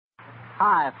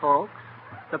Hi, folks.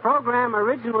 The program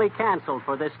originally canceled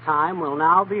for this time will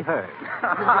now be heard.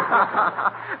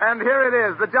 And here it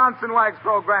is, the Johnson Wax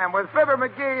program with Fibber,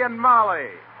 McGee, and Molly.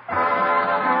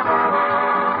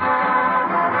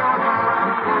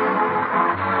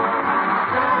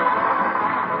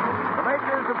 The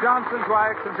makers of Johnson's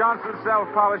Wax and Johnson's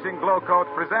Self-Polishing Glow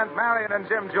Coat present Marion and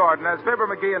Jim Jordan as Fibber,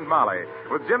 McGee, and Molly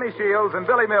with Jimmy Shields and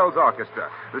Billy Mills Orchestra.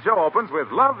 The show opens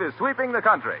with Love is Sweeping the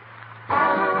Country.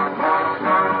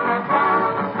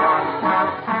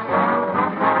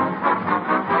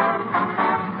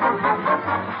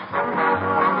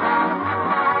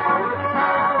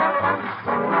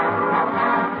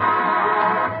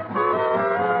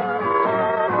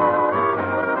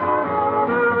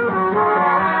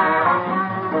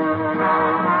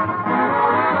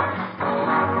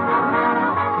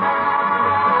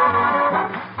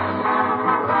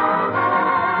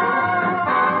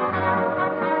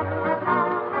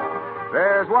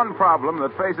 One problem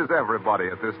that faces everybody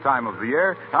at this time of the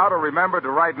year: how to remember to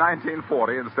write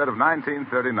 1940 instead of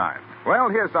 1939. Well,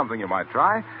 here's something you might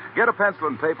try. Get a pencil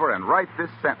and paper and write this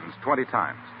sentence 20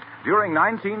 times. During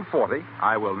 1940,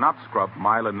 I will not scrub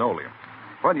my linoleum.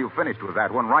 When you've finished with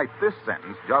that one, write this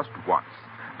sentence just once.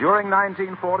 During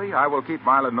 1940, I will keep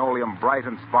my linoleum bright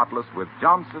and spotless with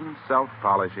Johnson's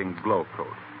Self-Polishing Glow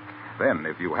Coat. Then,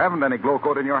 if you haven't any Glow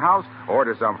Coat in your house,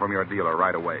 order some from your dealer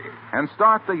right away. And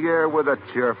start the year with a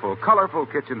cheerful, colorful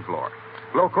kitchen floor.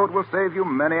 Glow Coat will save you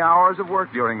many hours of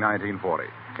work during 1940.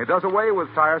 It does away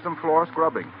with tiresome floor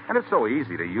scrubbing, and it's so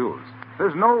easy to use.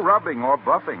 There's no rubbing or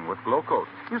buffing with Glow Coat.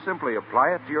 You simply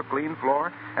apply it to your clean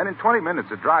floor, and in 20 minutes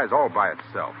it dries all by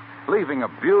itself, leaving a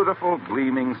beautiful,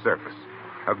 gleaming surface.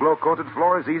 A glow-coated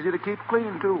floor is easy to keep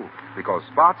clean, too, because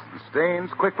spots and stains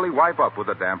quickly wipe up with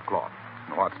a damp cloth.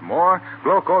 What's more,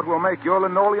 Glow Coat will make your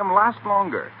linoleum last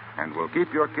longer and will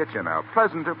keep your kitchen a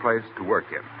pleasanter place to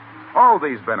work in. All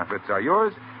these benefits are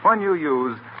yours when you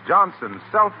use Johnson's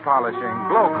Self-Polishing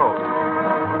Glow Coat.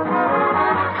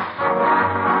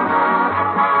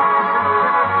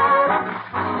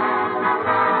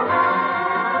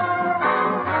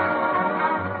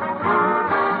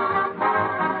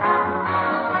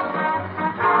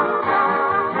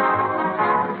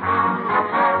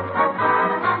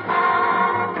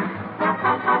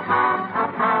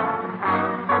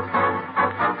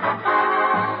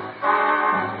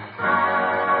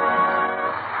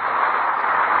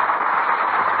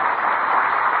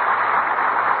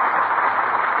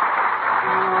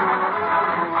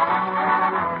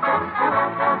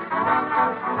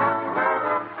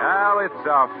 It's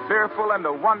a fearful and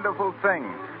a wonderful thing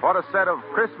what a set of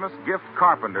Christmas gift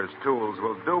carpenter's tools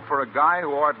will do for a guy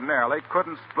who ordinarily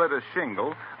couldn't split a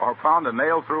shingle or pound a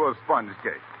nail through a sponge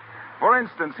cake. For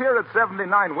instance, here at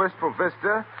 79 Wistful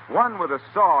Vista, one with a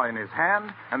saw in his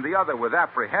hand and the other with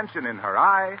apprehension in her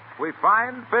eye, we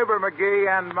find Fibber, McGee,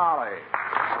 and Molly.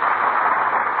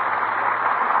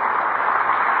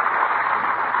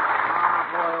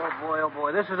 Oh,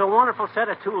 boy. This is a wonderful set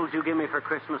of tools you give me for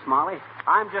Christmas, Molly.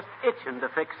 I'm just itching to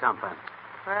fix something.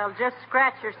 Well, just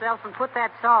scratch yourself and put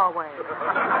that saw away.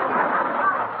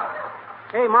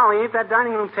 Hey, Molly, ain't that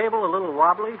dining room table a little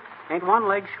wobbly? Ain't one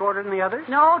leg shorter than the other?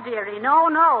 No, dearie, no.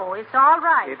 It's all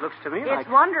right. It looks to me like... It's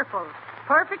wonderful.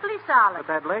 Perfectly solid. But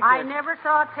that leg... I never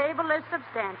saw a table as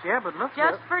substantial. Yeah, but look...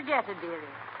 Just forget it, dearie.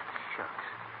 Shucks.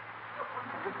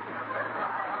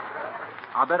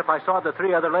 I'll bet if I sawed the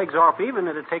three other legs off even,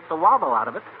 it'd take the wobble out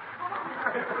of it.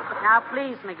 Now,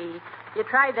 please, McGee. You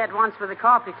tried that once with the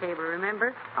coffee table,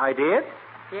 remember? I did?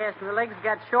 Yes, and the legs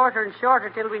got shorter and shorter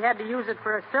till we had to use it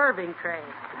for a serving tray.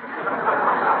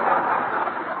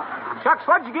 Shucks,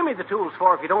 what'd you give me the tools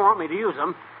for if you don't want me to use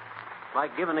them?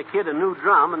 Like giving a kid a new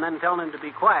drum and then telling him to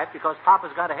be quiet because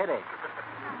Papa's got a headache.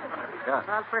 Yeah.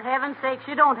 Well, for heaven's sakes,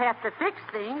 you don't have to fix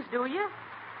things, do you?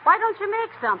 Why don't you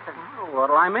make something? Oh,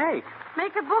 what'll I make?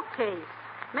 Make a bookcase.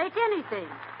 Make anything.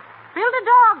 Build a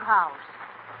doghouse.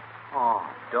 Oh,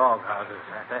 doghouses.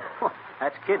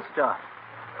 That's kid stuff.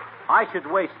 I should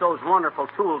waste those wonderful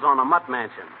tools on a mutt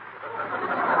mansion.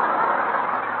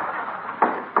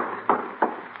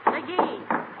 McGee,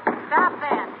 stop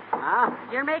that. Huh?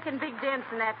 You're making big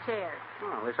dents in that chair.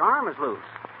 Oh, this arm is loose.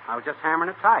 I was just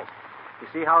hammering it tight. You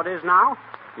see how it is now?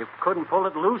 You couldn't pull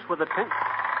it loose with a pin.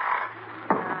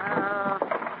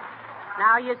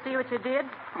 Now you see what you did?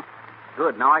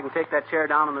 Good. Now I can take that chair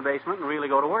down in the basement and really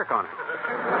go to work on it.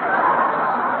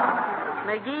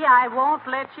 McGee, I won't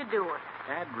let you do it.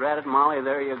 Dad-ratted Molly,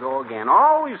 there you go again.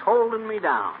 Always holding me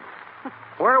down.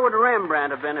 Where would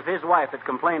Rembrandt have been if his wife had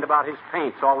complained about his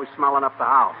paints always smelling up the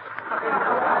house?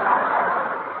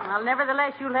 Well,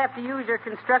 nevertheless, you'll have to use your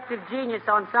constructive genius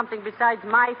on something besides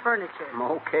my furniture.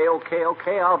 Okay.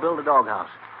 I'll build a doghouse.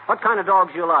 What kind of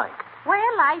dogs you like? Well,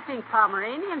 I think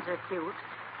Pomeranians are cute.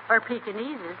 Or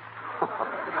Pekinese.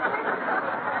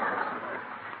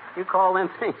 You call them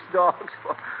things dogs?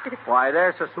 Why,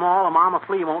 they're so small a mama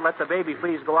flea won't let the baby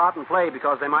fleas go out and play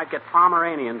because they might get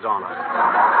Pomeranians on us.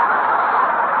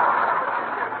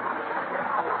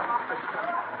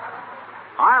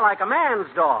 I like a man's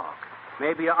dog.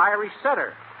 Maybe an Irish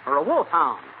setter, or a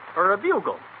wolfhound, or a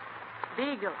bugle.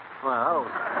 Beagle. Well...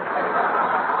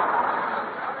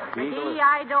 McGee,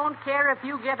 I don't care if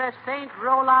you get a Saint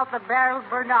roll out the barrel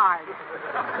Bernard.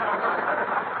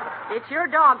 It's your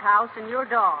doghouse and your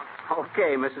dog.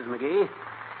 Okay, Mrs. McGee.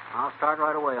 I'll start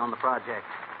right away on the project.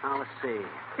 Now, let's see.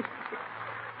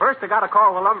 First, I got to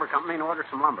call the lumber company and order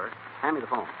some lumber. Hand me the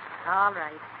phone. All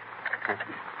right.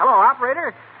 Hello,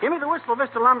 operator. Give me the Wistful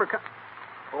Vista Lumber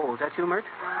Oh, is that you, Mert?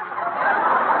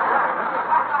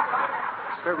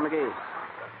 Fibber McGee.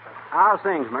 How's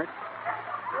things, Mert?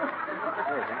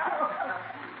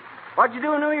 What'd you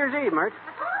do on New Year's Eve, Mert?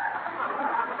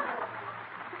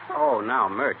 Oh, now,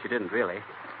 Mert, you didn't really.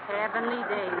 Heavenly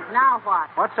days. Now what?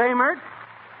 What say, Mert?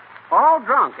 All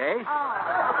drunk, eh? Oh.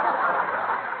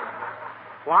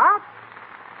 What?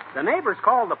 The neighbors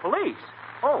called the police.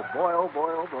 Oh, boy.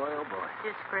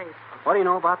 Disgrace. What do you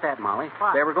know about that, Molly?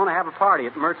 What? They were going to have a party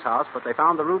at Mert's house, but they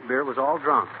found the root beer was all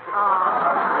drunk.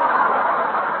 Oh.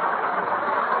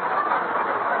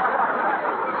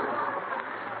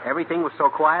 Everything was so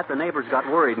quiet, the neighbors got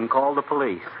worried and called the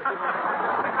police.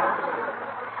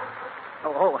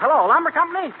 Oh, hello, lumber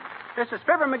company? This is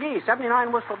Fibber McGee,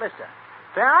 79 Wistful Vista.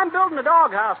 Say, I'm building a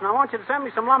doghouse, and I want you to send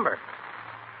me some lumber.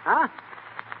 Huh?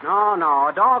 No,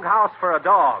 a doghouse for a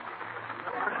dog.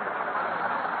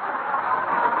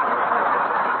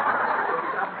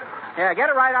 Yeah, get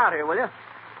it right out here, will you?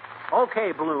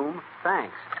 Okay, Bloom.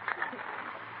 Thanks.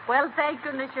 Well, thank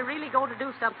goodness you're really going to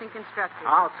do something constructive.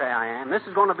 I'll say I am. This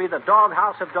is going to be the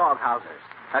doghouse of doghouses.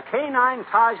 A canine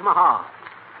Taj Mahal.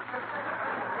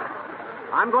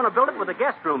 I'm going to build it with a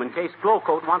guest room in case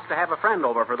Glowcoat wants to have a friend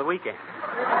over for the weekend.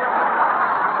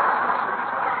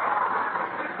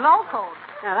 Glowcoat?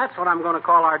 Yeah, that's what I'm going to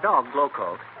call our dog,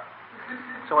 Glowcoat.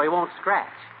 So he won't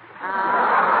scratch.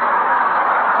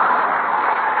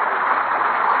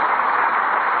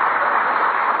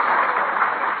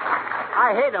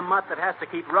 I hate a mutt that has to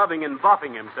keep rubbing and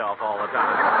buffing himself all the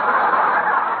time.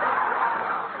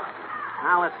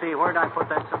 Now, let's see. Where'd I put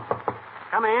that?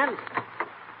 Come in.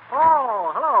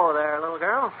 Oh, hello there, little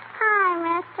girl. Hi,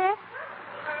 mister.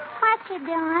 What you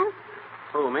doing?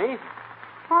 Who, me?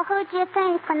 Well, who'd you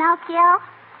think, Pinocchio?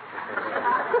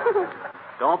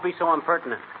 Don't be so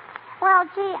impertinent. Well,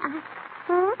 gee,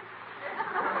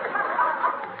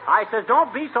 I said,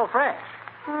 don't be so fresh.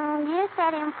 You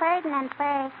said impertinent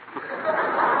first.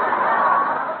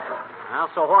 Well,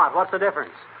 so what? What's the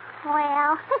difference?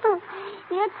 Well,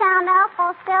 you'd sound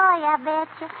awful silly, I bet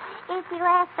you, if you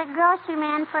asked the grocery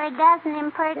man for a dozen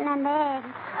impertinent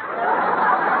eggs.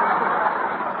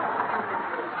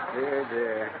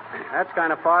 Dear. That's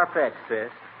kind of far-fetched,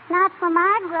 sis. Not from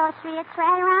our grocery. It's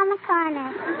right around the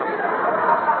corner.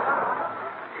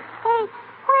 Hey,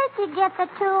 where'd you get the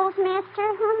tools, mister?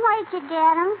 Where'd you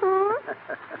get them,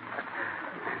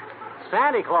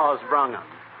 Santa Claus brung them.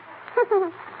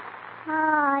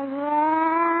 Oh, yeah?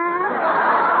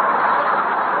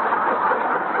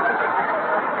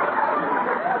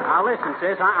 Now, listen,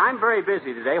 sis, I'm very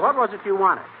busy today. What was it you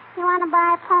wanted? You want to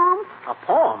buy a poem? A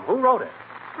poem? Who wrote it?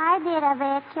 I did, I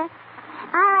bet you.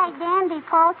 I write dandy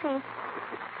poetry.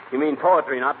 You mean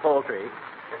poetry, not poultry.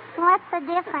 What's the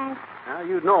difference? Well,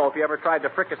 you'd know if you ever tried to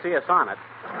fricassee a sonnet.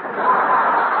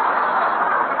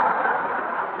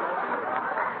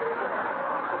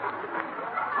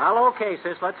 Well, okay,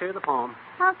 sis, let's hear the poem.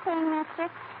 Okay, mister.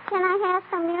 Can I have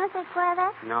some music with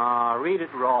it? No, read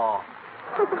it raw.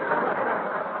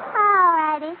 All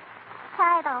righty.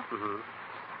 Title.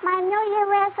 My New Year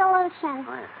resolution.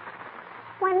 Oh, yeah.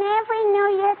 When every New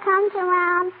Year comes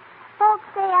around, folks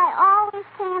say I always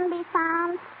can be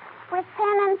found with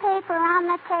pen and paper on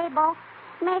the table,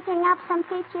 making up some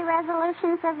peachy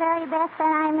resolutions the very best that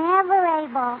I'm ever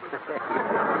able.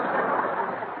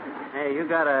 Hey, you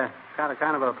got a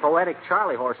kind of a poetic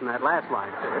Charlie horse in that last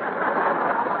line.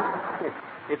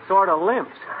 It sort of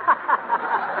limps.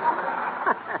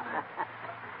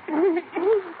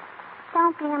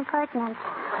 Don't be impertinent.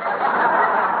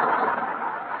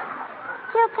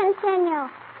 To continue,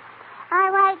 I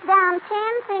write down 10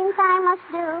 things I must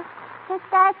do to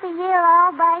start the year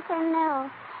all bright and new.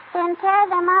 Then tear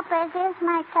them up as is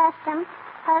my custom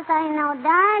 'Cause I know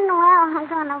darn well I'm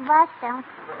going to bust him.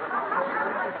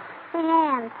 The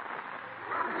end.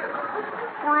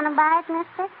 You want to buy it,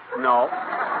 mister? No.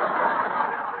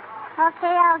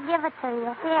 Okay, I'll give it to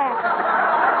you. Here.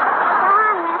 Go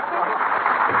on, mister.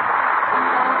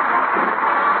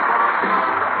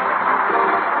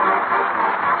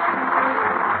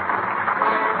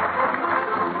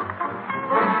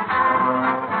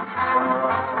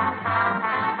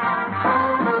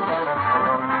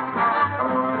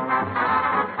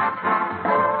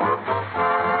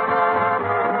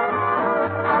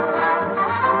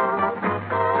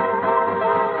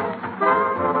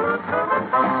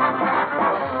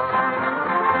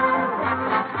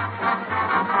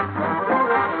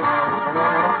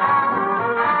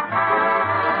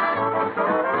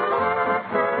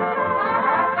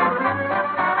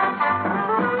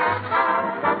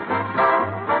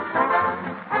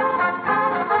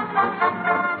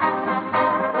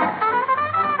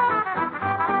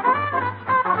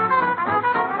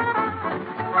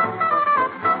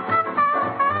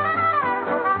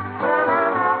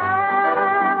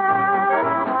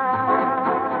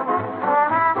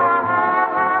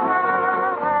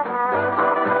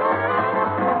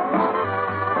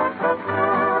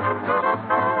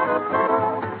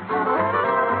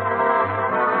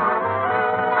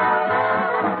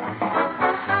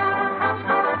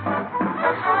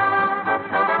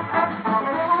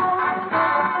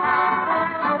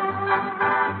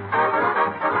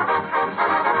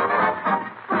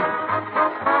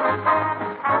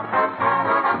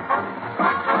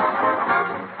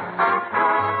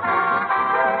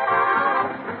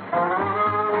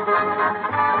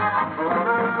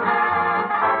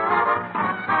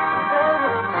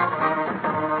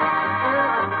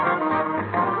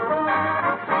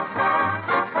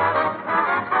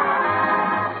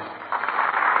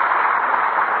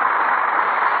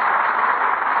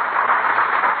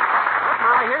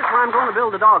 I'm going to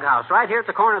build a doghouse right here at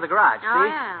the corner of the garage. Oh, see?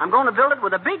 yeah. I'm going to build it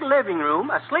with a big living room,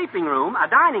 a sleeping room, a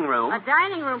dining room. A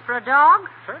dining room for a dog?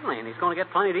 Certainly, and he's going to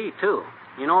get plenty to eat, too.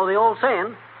 You know the old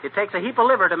saying, it takes a heap of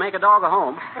liver to make a dog a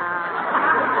home.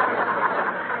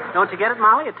 Don't you get it,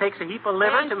 Molly? It takes a heap of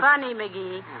liver Ain't funny,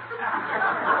 McGee.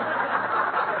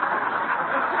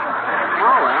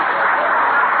 Oh, well.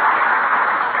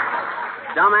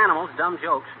 Dumb animals, dumb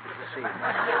jokes. Let's see.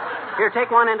 Here,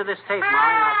 take one end of this tape, Molly,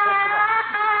 and I'll twist it up.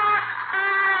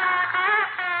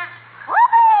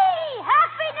 Whoopee!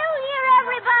 Happy New Year,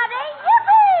 everybody!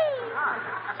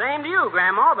 Yippee! Same to you,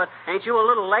 Grandma, but ain't you a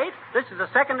little late? This is the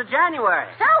 2nd of January.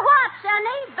 So what,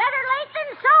 Sonny? Better late than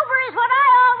sober is what I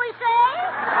always say.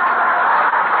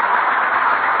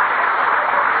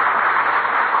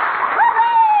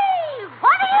 Whoopee!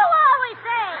 What do you always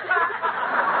say?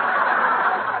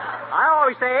 I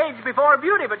always say age before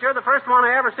beauty, but you're the first one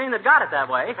I ever seen that got it that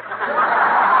way.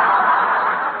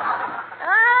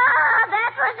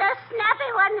 That was a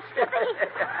snappy one, Skippy.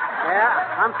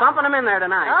 Yeah, I'm thumping them in there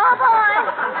tonight. Oh, boy.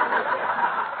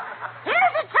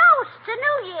 Here's a toast to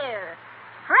New Year.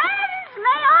 Friends,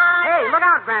 may all... Hey, look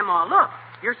out, Grandma. Look,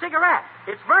 your cigarette.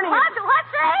 It's burning. What's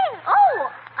say?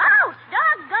 Oh, ouch.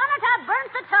 Doggone it, I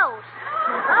burnt the toast.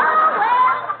 Oh,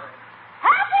 well.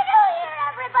 Happy New Year,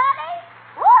 everybody.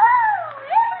 Woo-hoo!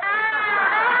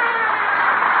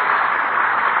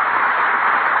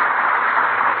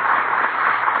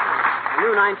 I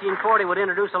knew 1940 would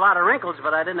introduce a lot of wrinkles,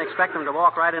 but I didn't expect them to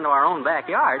walk right into our own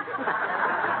backyard.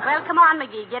 Well, come on,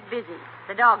 McGee. Get busy.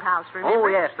 The doghouse, remember? Oh,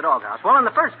 yes, the doghouse. Well, in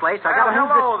the first place, I got to move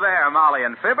hello there, Molly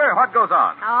and Fibber. What goes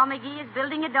on? Oh, McGee is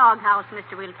building a doghouse,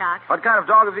 Mr. Wilcox. What kind of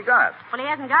dog have you got? Well, he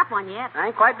hasn't got one yet. I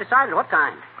ain't quite decided what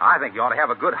kind. I think you ought to have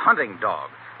a good hunting dog.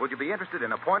 Would you be interested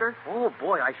in a pointer? Oh,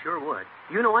 boy, I sure would.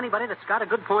 You know anybody that's got a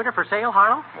good pointer for sale,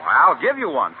 Harlow? Well, I'll give you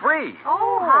one, free.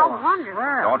 Oh, how wonderful.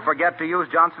 Don't forget to use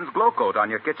Johnson's Glow Coat on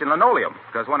your kitchen linoleum,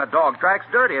 because when a dog tracks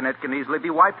dirty, and it can easily be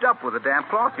wiped up with a damp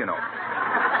cloth, you know.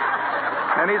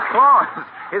 And his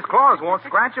claws won't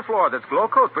scratch a floor that's Glow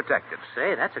Coat protected.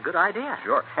 Say, that's a good idea.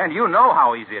 Sure. And you know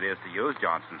how easy it is to use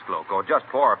Johnson's Glow Coat. Just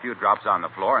pour a few drops on the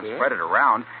floor and spread it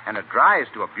around, and it dries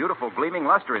to a beautiful gleaming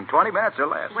luster in 20 minutes or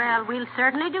less. Well, we'll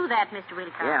certainly do that, Mr.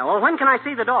 Wilcox. Yeah, well, when can I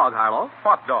see the dog, Harlow?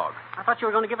 What dog? I thought you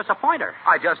were going to give us a pointer.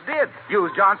 I just did.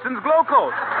 Use Johnson's Glow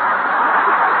Coat.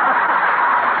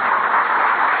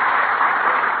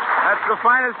 That's the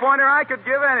finest pointer I could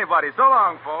give anybody. So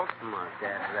long, folks. My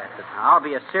dad's rascal. I'll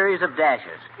be a series of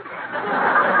dashes.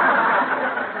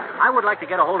 I would like to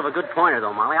get a hold of a good pointer,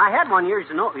 though, Molly. I had one years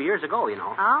ago, you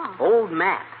know. Oh. Old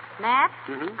Matt. Matt?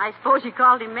 Mm-hmm. I suppose you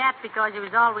called him Matt because he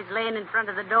was always laying in front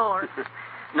of the door.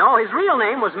 No, his real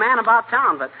name was Man About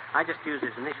Town, but I just used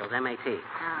his initials, M-A-T.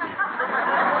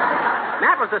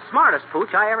 Matt was the smartest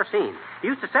pooch I ever seen. He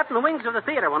used to sit in the wings of the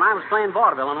theater when I was playing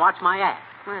vaudeville and watch my act.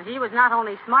 Well, he was not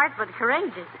only smart, but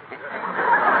courageous.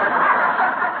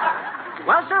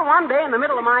 Well, sir, one day in the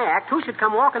middle of my act, who should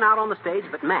come walking out on the stage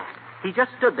but Matt? He just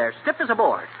stood there, stiff as a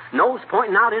board, nose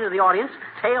pointing out into the audience,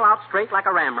 tail out straight like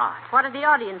a ramrod. What did the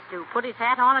audience do? Put his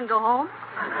hat on and go home?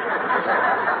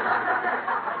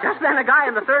 Just then a guy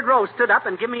in the third row stood up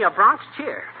and gave me a Bronx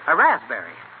cheer, a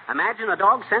raspberry. Imagine a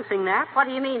dog sensing that. What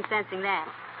do you mean, sensing that?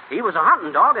 He was a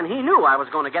hunting dog, and he knew I was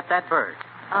going to get that bird.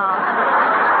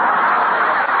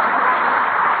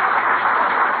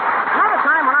 Another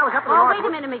time when I was up in the wait a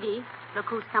minute, McGee. Look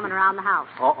who's coming around the house.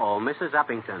 Uh-oh, Mrs.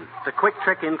 Uppington. The quick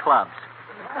trick in clubs.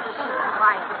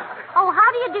 Quiet. Oh, how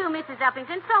do you do, Mrs.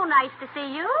 Uppington? So nice to see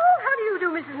you. How do you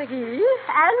do, Mrs. McGee?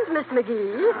 And Miss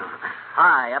McGee.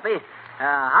 Hi, Uppy.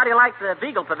 How do you like the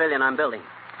Beagle Pavilion I'm building?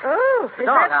 Oh, The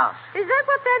Doghouse. Is that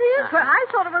what that is? Well, I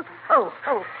thought it was... Oh.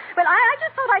 Well, I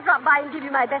just thought I'd drop by and give you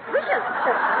my best wishes.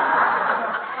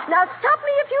 Now, stop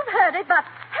me if you've heard it, but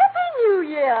Happy New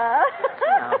Year.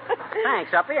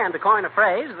 Thanks, Uppy, and to coin a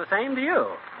phrase, the same to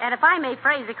you. And if I may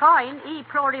phrase a coin, e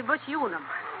pluribus unum.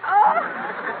 Oh,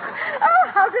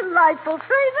 how delightful.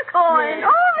 Phrase a coin. Yeah.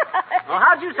 All right. Well,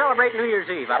 how'd you celebrate New Year's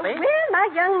Eve, Uppy? Well, my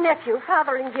young nephew,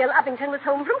 Fotheringill Uppington, was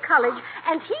home from college,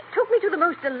 and he took me to the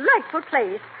most delightful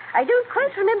place. I don't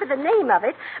quite remember the name of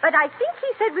it, but I think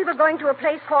he said we were going to a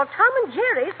place called Tom and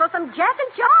Jerry's for some Jack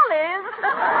and Charlie's.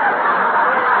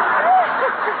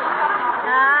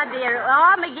 Ah, dear.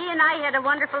 Oh, McGee and I had a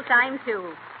wonderful time,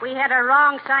 too. We had a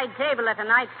wrong side table at a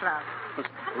nightclub.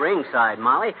 Ringside,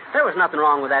 Molly. There was nothing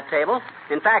wrong with that table.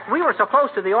 In fact, we were so close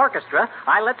to the orchestra,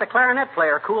 I let the clarinet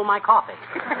player cool my coffee.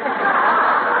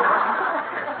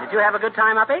 Did you have a good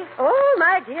time, Uppy? Oh,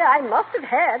 my dear, I must have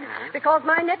had, because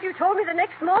my nephew told me the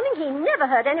next morning he never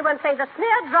heard anyone play the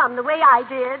snare drum the way I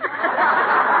did.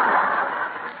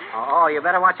 Oh, you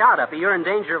better watch out, Uppy. You're in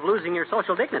danger of losing your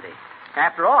social dignity.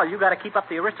 After all, you got to keep up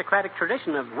the aristocratic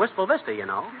tradition of Wistful Vista, you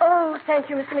know. Oh, thank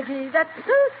you, Mr. McGee. That's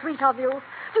so sweet of you.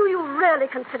 Do you really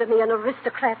consider me an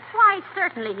aristocrat? Why,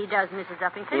 certainly he does, Mrs.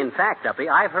 Uppington. In fact, Uppy,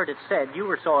 I've heard it said you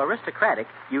were so aristocratic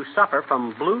you suffer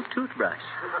from blue toothbrush.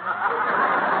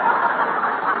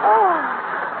 Oh,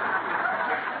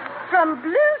 from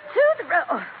blue toothbrush.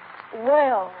 Oh,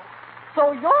 well,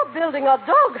 so you're building a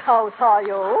doghouse, are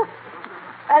you?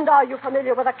 And are you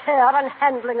familiar with the care and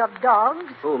handling of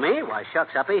dogs? Who, me? Why,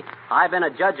 shucks, Uppy. I've been a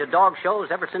judge of dog shows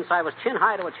ever since I was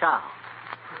chin-high to a child.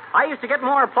 I used to get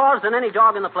more applause than any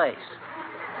dog in the place.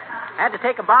 Had to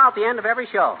take a bow at the end of every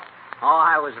show. Oh,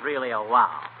 I was really a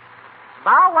wow.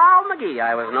 Bow Wow McGee,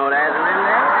 I was known as in them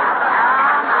days.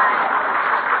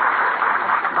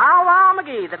 Bow Wow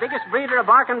McGee, the biggest breeder of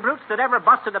barking brutes that ever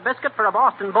busted a biscuit for a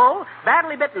Boston bull,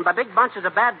 badly bitten by big bunches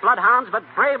of bad bloodhounds, but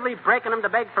bravely breaking them to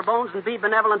beg for bones and be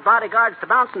benevolent bodyguards to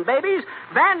bouncing babies,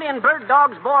 bandying bird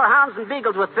dogs, boarhounds, and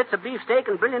beagles with bits of beefsteak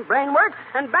and brilliant brain work,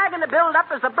 and bagging the build up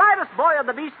as the brightest boy of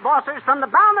the beast bossers from the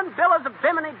bounding billows of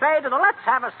Bimini Bay to the Let's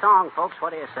Have a Song, folks.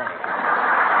 What do you say?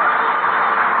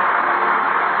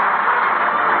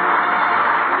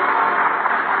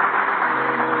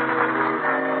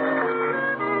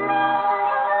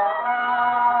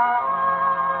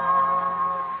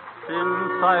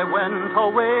 I went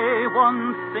away,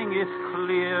 one thing is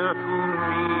clear to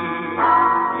me.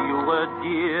 You were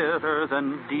dearer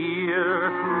than dear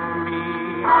to me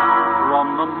from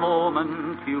the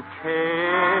moment you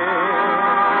came.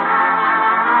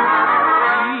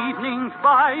 Evenings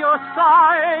by your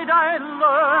side, I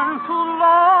learned to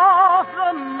love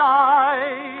the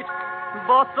night,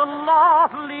 but the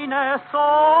loveliness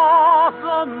of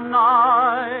the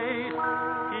night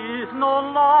is no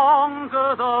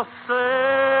longer the same.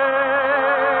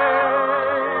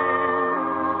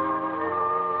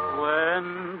 When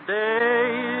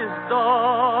day is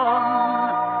done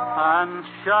and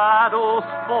shadows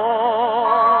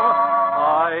fall,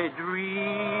 I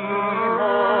dream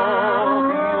of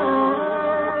you.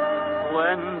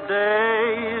 When day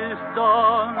is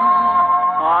done,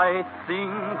 I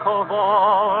think of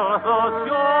all the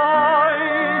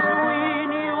joys we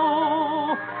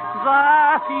knew,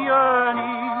 that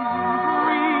yearning,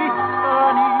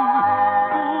 returning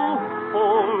to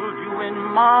hold you in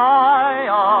my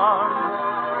arms.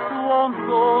 Won't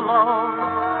go, love,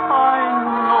 I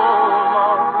know,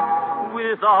 love,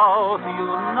 without you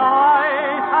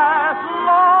night has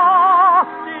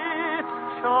lost its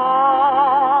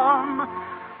charm.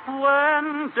 When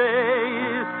day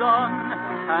is done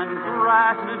and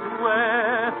grass is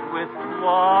wet with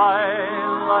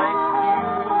twilight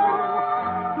dew,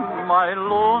 my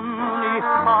lonely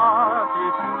heart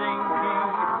is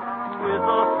sinking with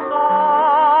a sigh.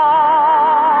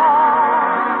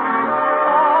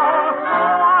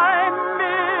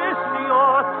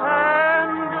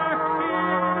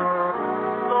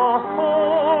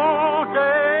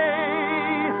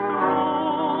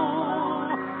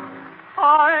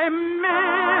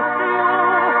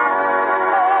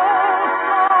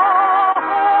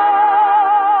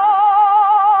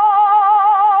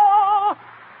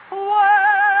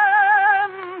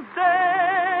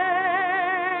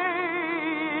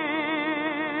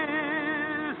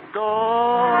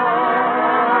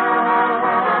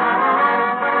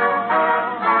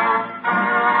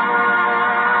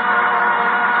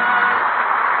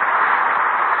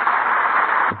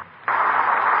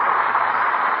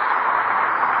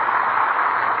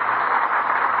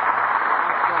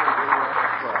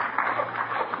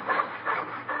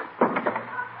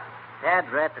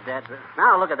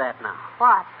 Now, look at that now.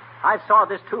 What? I've sawed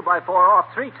this 2x4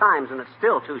 off 3 times, and it's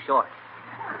still too short.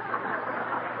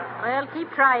 Well, keep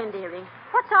trying, dearie.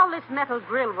 What's all this metal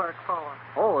grill work for?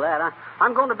 Oh, that.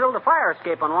 I'm going to build a fire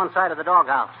escape on one side of the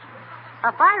doghouse.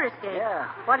 A fire escape? Yeah.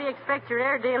 What do you expect your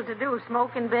Airedale to do,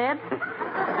 smoke in bed?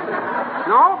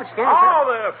 No, but you can't...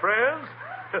 Hello there, friends.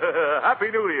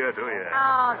 Happy New Year to you.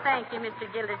 Oh, thank you, Mr.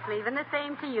 Gildersleeve, and the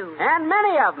same to you. And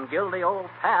many of them, Gildy, old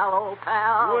pal, old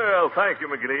pal. Well, thank you,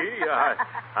 McGee.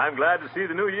 I'm glad to see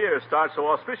the new year start so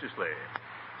auspiciously.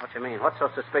 What you mean? What's so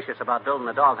suspicious about building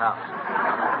a doghouse?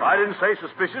 I didn't say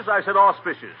suspicious, I said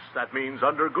auspicious. That means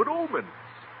under good omen.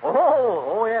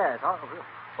 Oh, yes.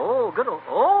 Oh, good.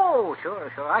 Oh, sure.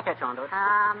 I catch on to it.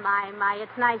 Ah, my.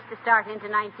 It's nice to start into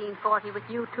 1940 with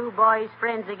you two boys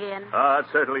friends again. It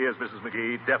certainly is, Mrs.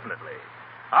 McGee, definitely.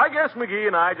 I guess McGee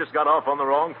and I just got off on the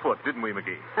wrong foot, didn't we,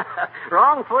 McGee?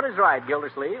 Wrong foot is right,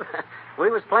 Gildersleeve. We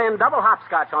was playing double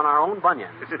hopscotch on our own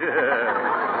bunions.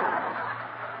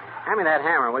 Hand me that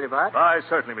hammer, will you, Bud?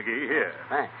 Certainly, McGee. Here.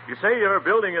 Thanks. You say you're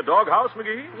building a doghouse,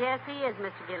 McGee? Yes, he is,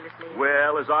 Mr. Gildersleeve.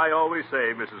 Well, as I always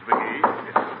say, Mrs. McGee...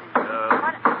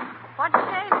 What'd you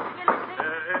say, Mr. Gildersleeve?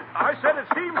 I said it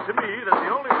seems to me that the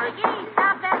only way... McGee,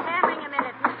 stop that hammering a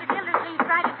minute. Mr. Gildersleeve's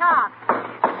trying to talk.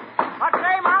 What'd you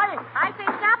say, Molly? I say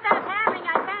stop that hammering.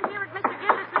 I can't hear what Mr.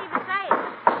 Gildersleeve is saying.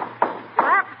 You'll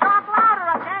have to talk louder.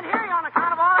 I can't hear you on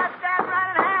account of all that stabbing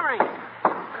right and hammering.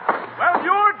 Well,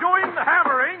 you're doing the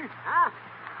hammering. Huh?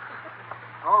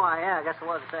 Oh, yeah, I guess it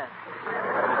was that.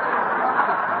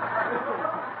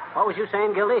 What was you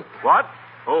saying, Gildy? What?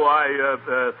 Oh,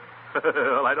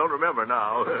 well, I don't remember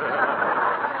now.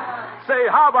 Say,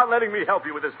 how about letting me help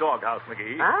you with this doghouse,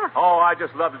 McGee? Huh? Oh, I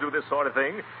just love to do this sort of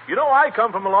thing. You know, I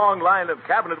come from a long line of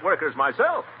cabinet workers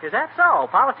myself. Is that so?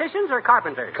 Politicians or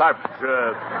carpenters?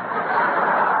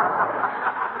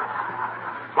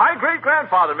 My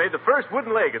great-grandfather made the first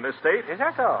wooden leg in this state. Is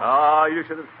that so? Oh, you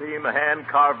should have seen the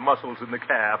hand-carved muscles in the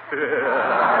calf.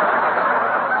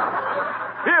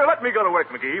 Here, let me go to work,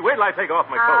 McGee. Wait till I take off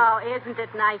my coat. Oh, isn't it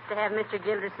nice to have Mr.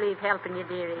 Gildersleeve helping you,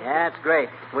 dearie? Yeah, it's great.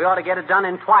 We ought to get it done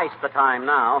in twice the time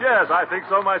now. Yes, I think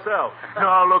so myself.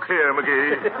 Now, look here,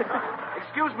 McGee.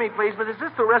 Excuse me, please, but is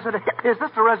this the resident? Does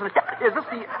somebody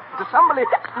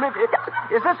live here?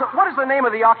 What is the name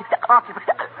of the occupant?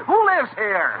 Who lives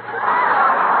here?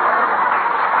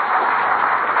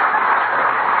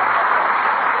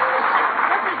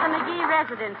 This is the McGee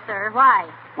residence, sir. Why?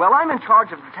 Well, I'm in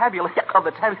charge of the tabulation.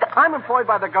 I'm employed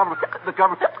by the government. I'm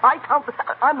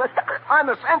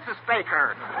the census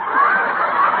taker.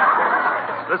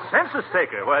 The census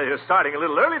taker. Well, you're starting a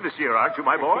little early this year, aren't you,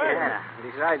 my boy? Yeah.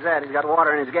 Besides that, he's got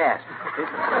water in his gas.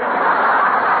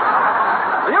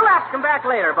 Well, you'll have to come back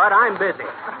later, Bud. I'm busy.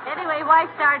 Anyway, why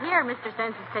start here, Mr.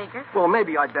 Census Taker? Well,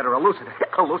 maybe I'd better elucidate.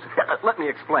 Let me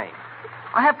explain.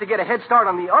 I have to get a head start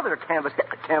on the other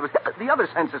the other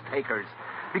census takers,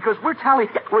 because we're counting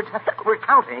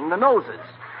the noses.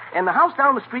 And the house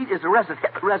down the street is a resident.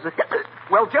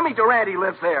 Well, Jimmy Durante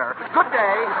lives there. Good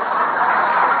day.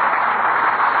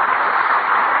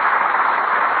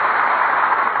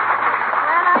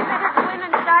 Well, I better go in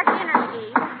and start dinner,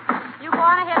 McGee. You go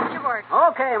on ahead with your work.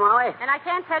 Okay, Molly. And I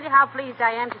can't tell you how pleased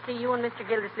I am to see you and Mr.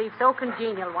 Gildersleeve so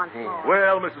congenial once more.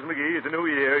 Well, Mrs. McGee, it's a new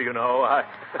year, you know. I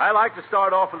like to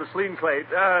start off with a clean slate.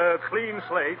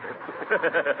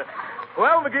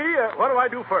 Well, McGee, what do I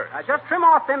do first? Just trim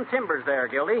off them timbers there,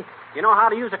 Gildy. You know how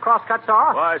to use a crosscut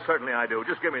saw? Why, certainly I do.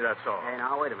 Just give me that saw. Hey,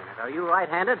 now, wait a minute. Are you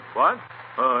right-handed? What?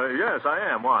 Yes, I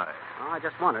am. Why? Oh, I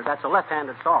just wondered. That's a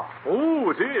left-handed saw. Oh,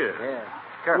 it is. Yeah.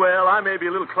 Careful. Well, I may be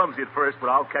a little clumsy at first, but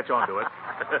I'll catch on to it.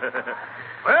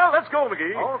 Well, let's go,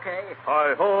 McGee. Okay.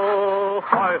 Hi-ho,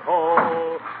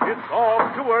 hi-ho. It's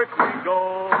off to work we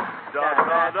go.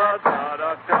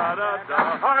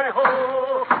 Da-da-da-da-da-da-da-da.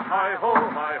 Hi-ho, hi-ho,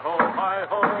 hi-ho,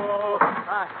 hi-ho.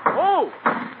 Oh!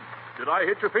 Did I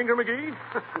hit your finger, McGee?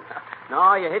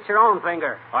 No, you hit your own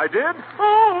finger. I did?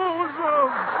 Oh,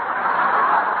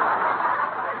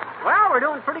 Well, we're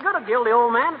doing pretty good, Gildy,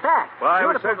 old man, at that. Well, we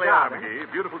Beautiful certainly job, are,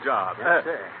 McGee. Beautiful job. Yes,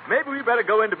 sir. Maybe we better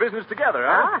go into business together,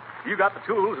 huh? You got the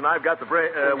tools and I've got the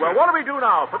brain. Well, what do we do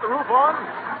now? Put the roof on?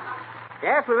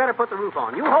 Yes, we better put the roof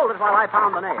on. You hold it while I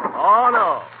pound the nail. Oh,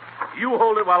 no. You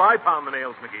hold it while I pound the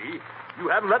nails, McGee. You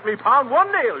haven't let me pound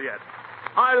one nail yet.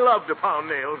 I love to pound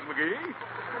nails, McGee.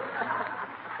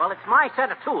 Well, it's my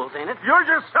set of tools, ain't it? You're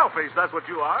just selfish, that's what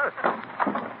you are.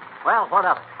 Well, what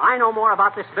of it? I know more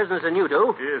about this business than you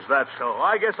do. Is that so?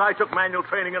 I guess I took manual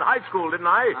training in high school, didn't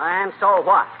I? And so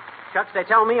what? Shucks, they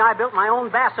tell me I built my own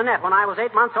bassinet when I was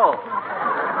 8 months old.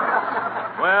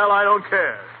 Well, I don't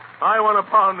care. I want to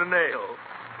pound a nail.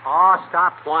 Oh,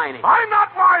 stop whining. I'm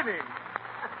not whining.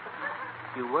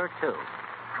 You were, too.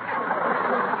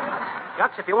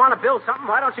 Shucks, if you want to build something,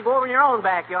 why don't you go over in your own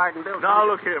backyard and build Now,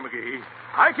 something? look here, McGee.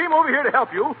 I came over here to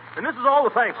help you, and this is all the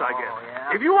thanks I get.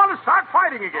 Yeah? If you want to start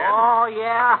fighting again... Oh,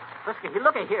 yeah? Look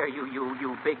at here,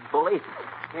 you big bully.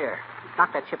 Here,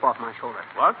 knock that chip off my shoulder.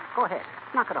 What? Go ahead.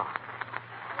 Knock it off.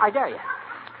 I dare you.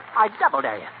 I double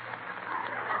dare you.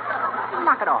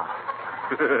 Knock it off.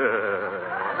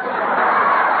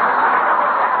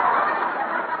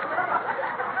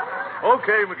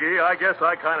 Okay, McGee, I guess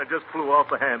I kind of just flew off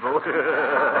the handle.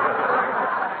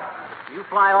 You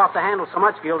fly off the handle so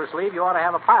much, Gildersleeve, you ought to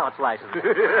have a pilot's license.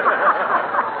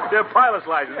 Yeah, pilot's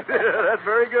license. That's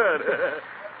very good.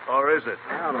 Or is it?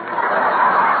 I don't know.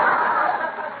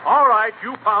 All right,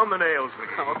 you pound the nails,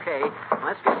 McGee. Okay,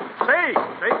 let's get... Say,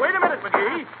 wait a minute,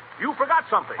 McGee. You forgot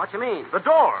something. What you mean? The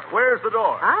door. Where's the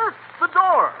door? Huh? The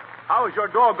door. How is your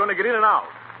dog going to get in and out?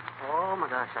 Oh, my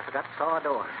gosh, I forgot to saw a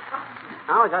door.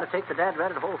 Now we got to take the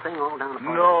dad-ratted whole thing all down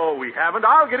apart. No, we haven't.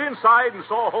 I'll get inside and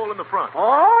saw a hole in the front.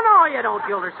 Oh, no, you don't,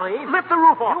 Gildersleeve. Lift the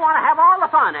roof off. You want to have all the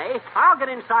fun, eh? I'll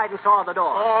get inside and saw the door.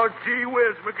 Oh, gee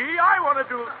whiz, McGee. I want to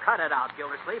do... Cut it out,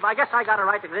 Gildersleeve. I guess I got a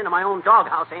right to get into my own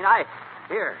doghouse, ain't I?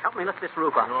 Here, help me lift this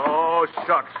roof up. Oh,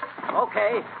 shucks.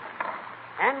 Okay.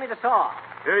 Hand me the saw.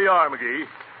 Here you are, McGee.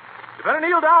 You better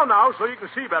kneel down now so you can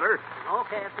see better.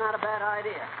 Okay, it's not a bad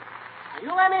idea. Now, you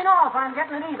let me know if I'm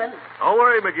getting it even. Don't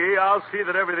worry, McGee. I'll see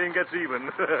that everything gets even.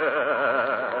 Hey,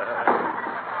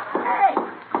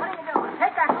 what are you doing?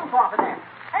 Take that roof off of there.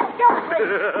 Hey, Gildersleeve.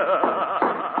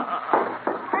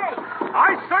 Hey.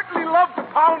 I certainly love to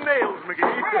pound nails, McGee.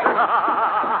 Hey.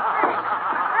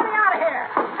 Let me out of here.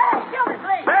 Hey,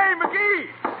 Gildersleeve. Hey, McGee.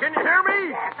 Can you hear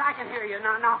me? Yes, I can hear you.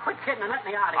 Now, quit kidding and let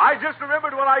me out of here. I just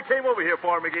remembered what I came over here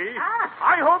for, McGee. Huh?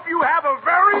 I hope you have a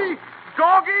very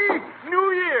doggy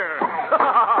New Year.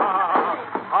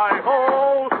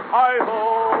 Hi-ho,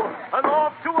 hi-ho, and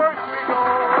off to work we go.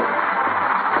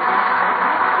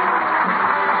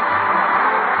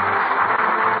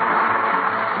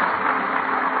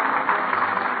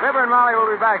 Fibber and Molly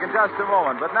will be back in just a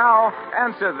moment, but now,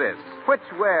 answer this. Which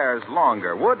wears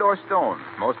longer, wood or stone?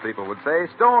 Most people would say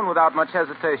stone without much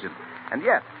hesitation. And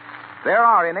yet, there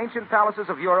are in ancient palaces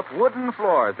of Europe wooden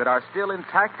floors that are still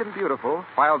intact and beautiful,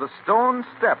 while the stone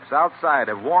steps outside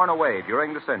have worn away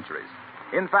during the centuries.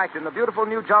 In fact, in the beautiful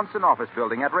new Johnson office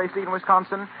building at Racine,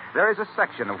 Wisconsin, there is a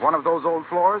section of one of those old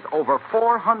floors over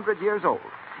 400 years old.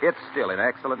 It's still in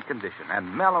excellent condition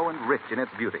and mellow and rich in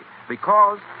its beauty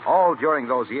because all during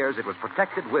those years it was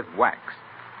protected with wax.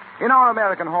 In our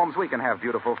American homes, we can have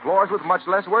beautiful floors with much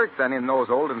less work than in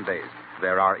those olden days.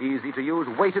 There are easy-to-use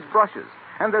weighted brushes,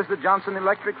 and there's the Johnson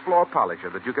electric floor polisher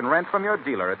that you can rent from your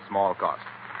dealer at small cost.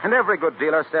 And every good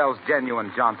dealer sells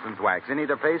genuine Johnson's wax in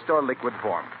either paste or liquid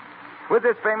form. With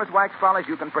this famous wax polish,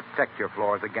 you can protect your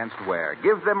floors against wear,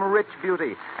 give them rich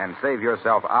beauty, and save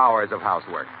yourself hours of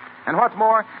housework. And what's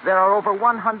more, there are over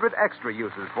 100 extra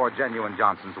uses for genuine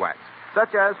Johnson's wax,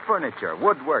 such as furniture,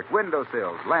 woodwork,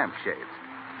 windowsills, lampshades.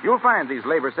 You'll find these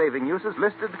labor-saving uses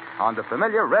listed on the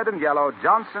familiar red and yellow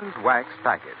Johnson's Wax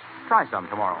package. Try some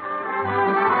tomorrow.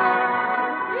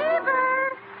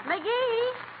 Fibber! McGee!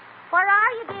 Where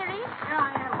are you, dearie? Here I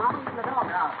am, Mom, in the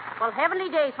doghouse. Well, heavenly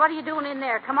days, what are you doing in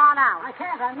there? Come on out. I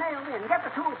can't. I'm nailed in. Get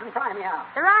the tools and try me out.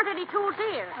 There aren't any tools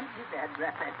here. You dad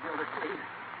rest that Gildersleeve.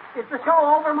 Is the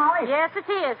show over, Molly? Yes, it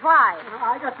is. Why?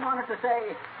 I just wanted to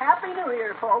say Happy New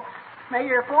Year, folks. May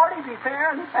your 40 be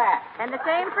fair and fat. And the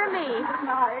same for me. Good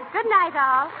night. Good night,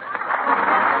 all.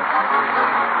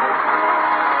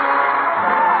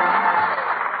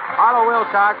 Harlow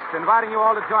Wilcox inviting you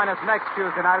all to join us next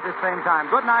Tuesday night at the same time.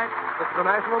 Good night. This is the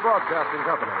National Broadcasting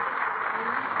Company.